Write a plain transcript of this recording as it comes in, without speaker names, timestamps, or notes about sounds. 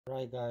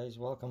Right guys,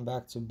 welcome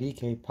back to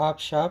BK Pop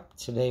Shop.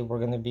 Today we're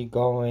going to be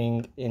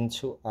going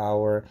into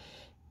our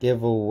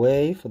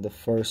giveaway for the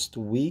first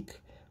week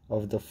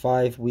of the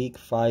 5-week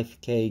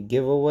 5K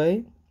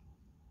giveaway.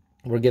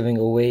 We're giving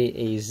away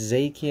a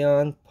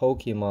Zacian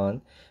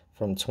Pokemon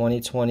from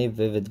 2020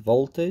 Vivid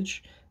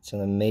Voltage. It's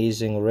an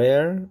amazing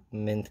rare,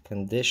 mint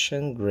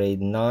condition,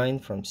 grade 9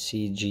 from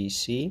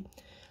CGC.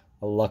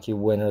 A lucky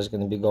winner is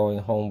going to be going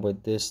home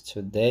with this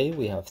today.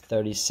 We have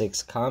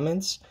 36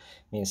 comments,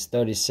 means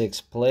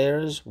 36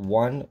 players,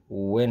 one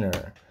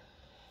winner.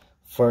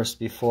 First,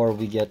 before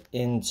we get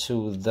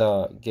into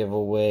the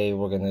giveaway,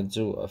 we're going to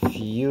do a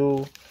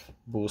few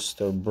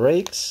booster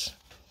breaks.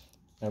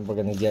 And we're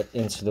going to get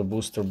into the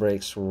booster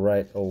breaks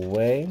right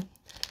away.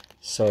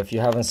 So if you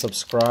haven't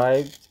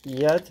subscribed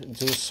yet,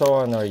 do so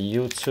on our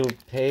YouTube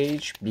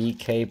page,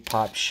 BK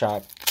Pop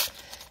Shop.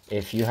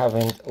 If you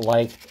haven't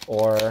liked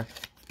or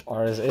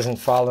isn't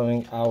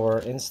following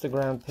our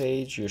Instagram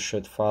page, you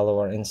should follow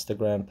our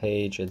Instagram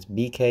page. It's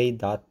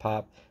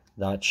bk.pop.shop.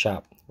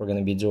 We're going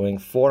to be doing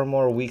 4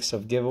 more weeks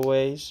of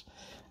giveaways,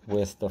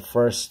 with the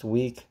first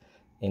week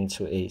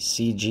into a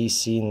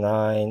CGC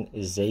 9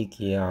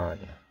 Zacian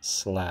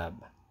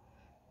Slab.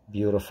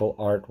 Beautiful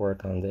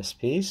artwork on this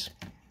piece.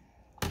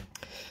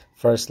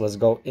 First, let's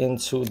go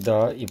into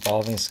the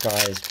Evolving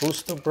Skies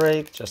booster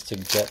break just to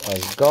get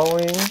us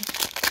going.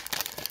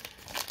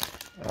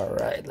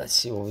 Alright, let's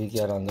see what we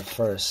get on the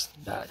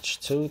first batch.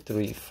 2,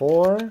 3,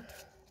 4.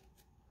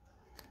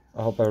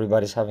 I hope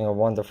everybody's having a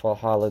wonderful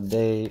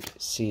holiday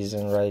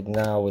season right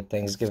now, with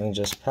Thanksgiving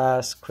just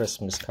passed,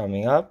 Christmas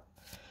coming up.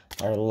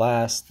 Our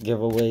last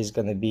giveaway is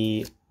going to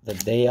be the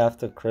day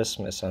after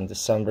Christmas on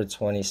December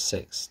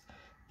 26th.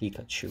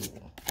 Pikachu,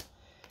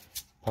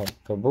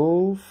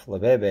 Pumpkaboo,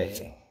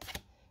 Flabebe,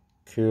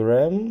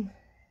 Kurem,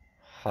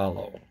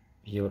 Hollow.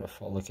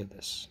 Beautiful, look at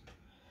this.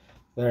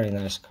 Very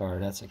nice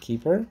card, that's a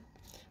keeper.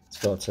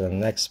 Let's go to the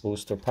next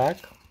booster pack.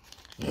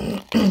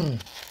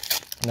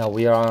 Now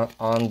we are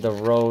on the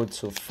road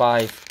to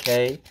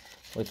 5K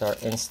with our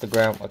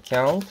Instagram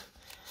account.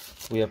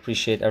 We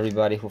appreciate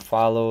everybody who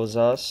follows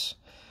us.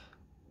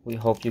 We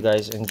hope you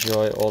guys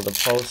enjoy all the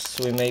posts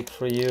we make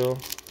for you,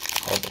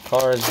 all the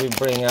cards we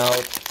bring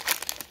out,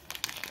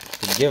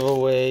 the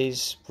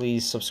giveaways.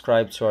 Please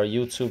subscribe to our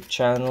YouTube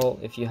channel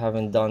if you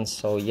haven't done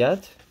so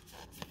yet.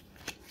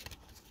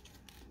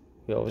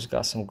 We always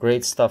got some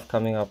great stuff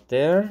coming up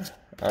there.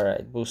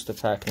 Alright, booster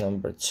pack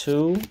number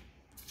 2.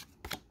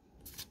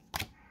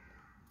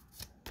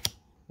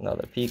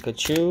 Another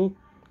Pikachu,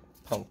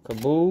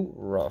 Pumpkaboo,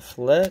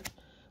 Rufflet.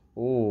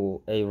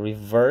 Ooh, a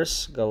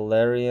reverse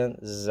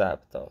Galarian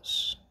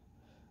Zapdos.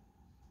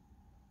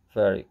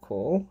 Very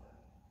cool.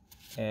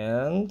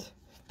 And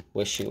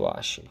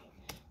Wishy-Washy.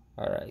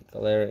 Alright,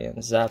 Galarian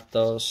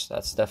Zapdos.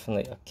 That's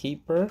definitely a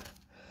keeper.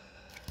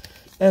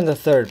 And the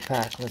third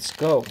pack. Let's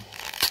go.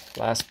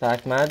 Last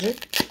pack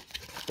magic.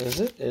 Is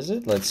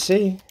it? Let's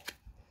see.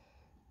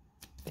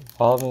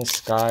 Evolving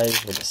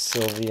Skies with a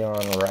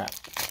Sylveon wrap.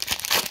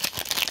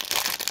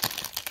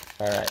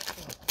 Alright.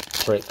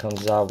 Break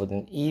comes out with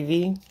an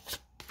Eevee.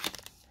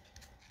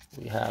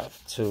 We have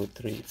 2,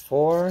 3,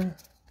 4.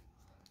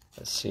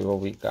 Let's see what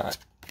we got.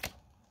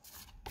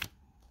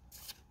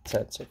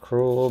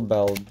 Tentacruel,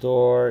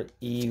 Beldor,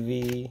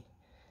 Eevee,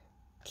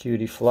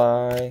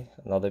 Cutiefly,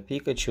 another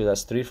Pikachu.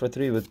 That's 3 for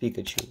 3 with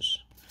Pikachus.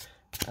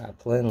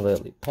 Applin,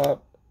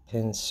 Lillipup,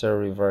 Pinsir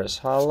Reverse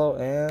Hollow,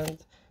 and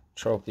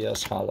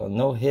Tropius Hollow.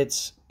 No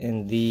hits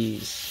in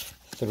these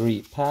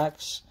 3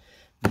 packs,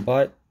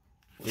 but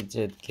we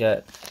did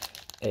get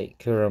a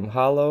Kyurem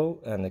Hollow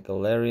and a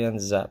Galarian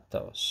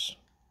Zapdos.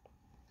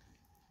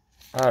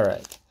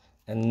 Alright,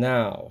 and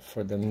now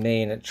for the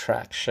main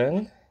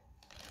attraction,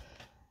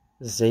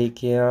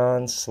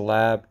 Zacian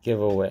Slab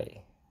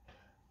giveaway.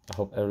 I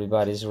hope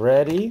everybody's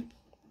ready.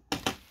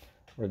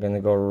 We're going to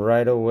go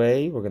right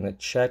away. We're going to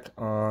check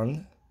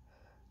on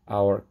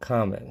our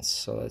comments.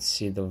 So let's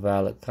see the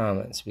valid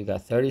comments. We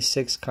got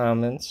 36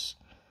 comments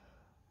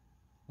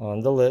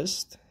on the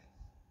list.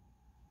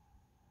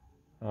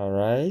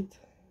 Alright.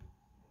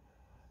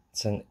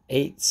 It's an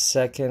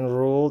 8-second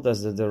rule.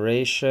 That's the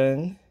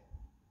duration.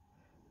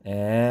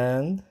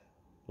 And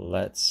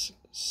let's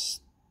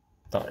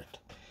start.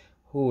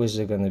 Who is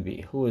it going to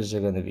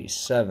be?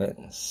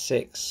 7,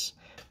 6,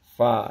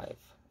 5,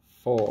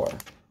 4,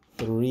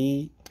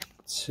 3,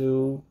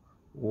 2,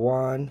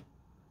 1.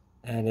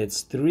 And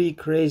it's 3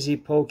 Crazy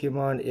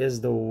Pokemon is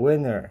the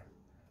winner.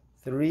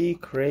 3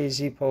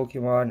 Crazy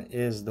Pokemon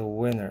is the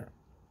winner.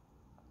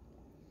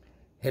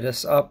 Hit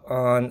us up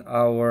on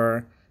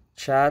our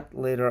chat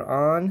later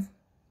on.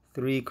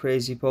 3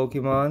 Crazy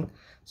Pokemon.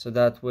 So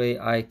that way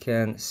I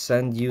can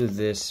send you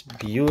this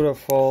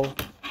beautiful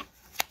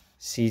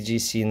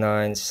CGC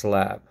 9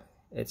 slab.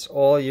 It's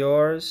all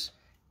yours.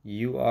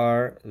 You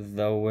are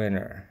the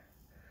winner.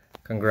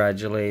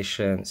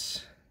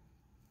 Congratulations.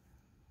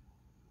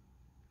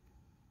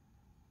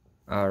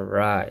 All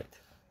right.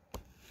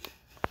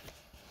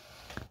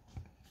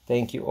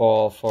 Thank you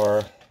all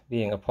for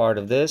being a part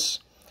of this.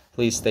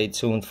 Please stay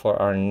tuned for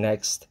our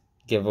next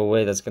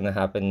giveaway that's going to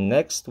happen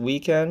next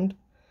weekend.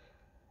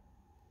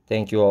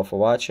 Thank you all for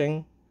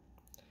watching.